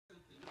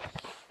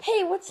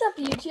Hey, what's up,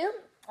 YouTube?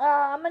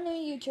 I'm a new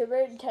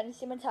YouTuber,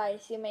 Tennessee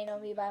Matthias. You may know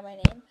me by my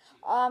name.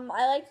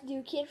 I like to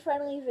do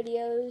kid-friendly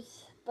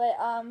videos, but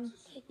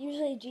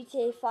usually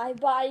GTA 5.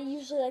 But I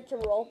usually like to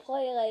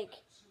roleplay, like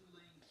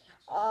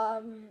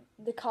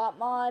the cop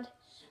mod.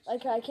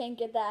 Like I can't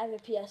get that. I have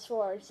a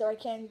PS4, so I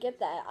can't get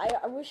that.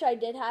 I wish I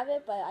did have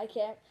it, but I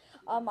can't.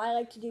 I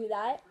like to do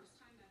that.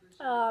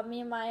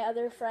 Me and my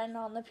other friend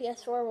on the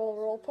PS4 will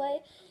roleplay.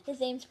 His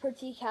name's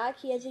Pratik Hack.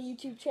 He has a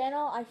YouTube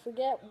channel. I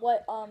forget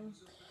what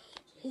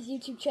his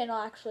YouTube channel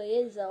actually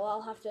is, though.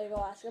 I'll have to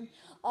go ask him.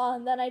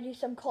 Then I do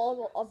some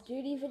Call of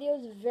Duty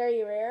videos,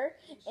 very rare,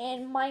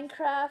 and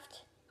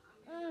Minecraft,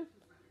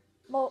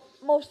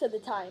 most of the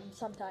time.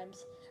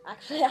 Sometimes,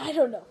 actually, I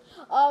don't know.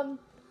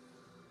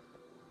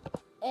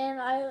 And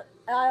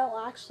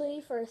I'll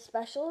actually, for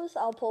specials,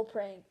 I'll pull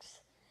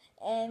pranks,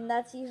 and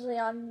that's usually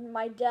on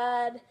my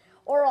dad,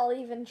 or I'll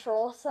even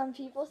troll some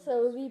people. So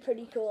it would be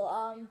pretty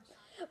cool.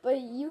 But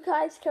you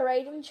guys can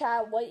write in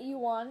chat what you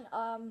want.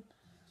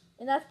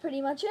 And that's pretty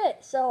much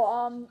it.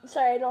 So,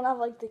 sorry I don't have,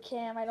 like, the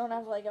cam. I don't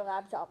have, like, a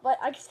laptop. But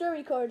I can still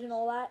record and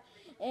all that.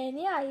 And,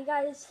 yeah, you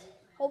guys,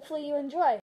 hopefully you enjoy.